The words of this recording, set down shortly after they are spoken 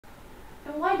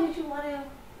And why did you want to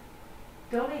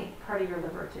donate part of your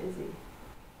liver to Izzy?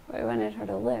 I wanted her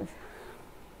to live.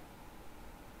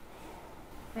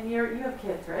 And you have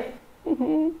kids, right?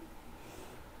 Mm-hmm.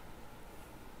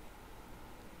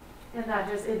 And that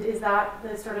just, is that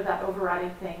the sort of that overriding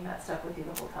thing that stuck with you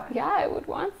the whole time? Yeah, I would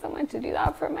want someone to do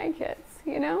that for my kids,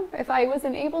 you know? If I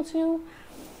wasn't able to,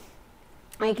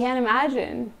 I can't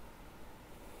imagine.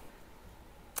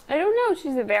 I don't know,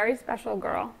 she's a very special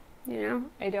girl, you know?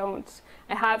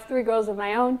 I have 3 girls of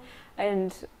my own,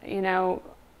 and, you know,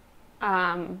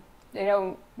 I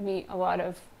don't meet a lot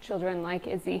of children like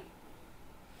Izzy.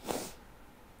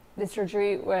 The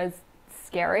surgery was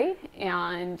scary,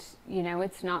 and, you know,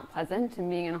 it's not pleasant, and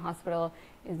being in a hospital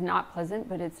is not pleasant,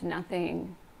 but it's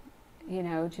nothing, you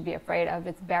know, to be afraid of.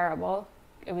 It's bearable.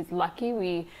 It was lucky.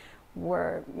 We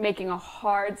were making a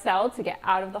hard sell to get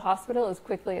out of the hospital as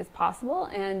quickly as possible,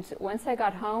 and once I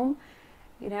got home,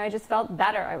 you know, I just felt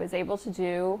better. I was able to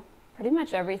do pretty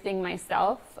much everything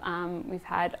myself. We've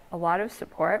had a lot of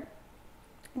support,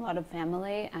 a lot of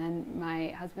family, and my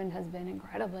husband has been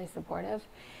incredibly supportive.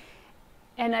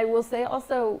 And I will say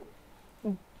also,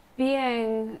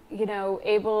 being, you know,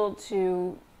 able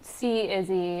to see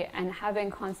Izzy and having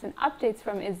constant updates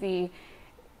from Izzy,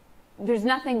 there's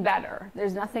nothing better.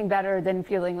 There's nothing better than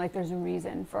feeling like there's a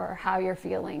reason for how you're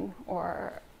feeling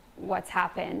or what's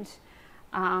happened.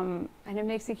 And it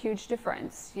makes a huge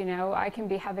difference. You know, I can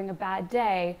be having a bad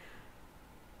day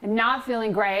and not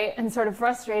feeling great and sort of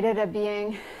frustrated at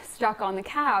being stuck on the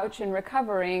couch and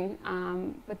recovering,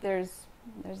 but there's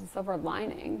a silver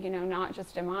lining, you know, not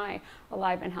just am I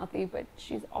alive and healthy, but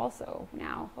she's also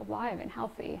now alive and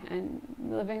healthy and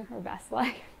living her best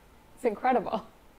life. It's incredible.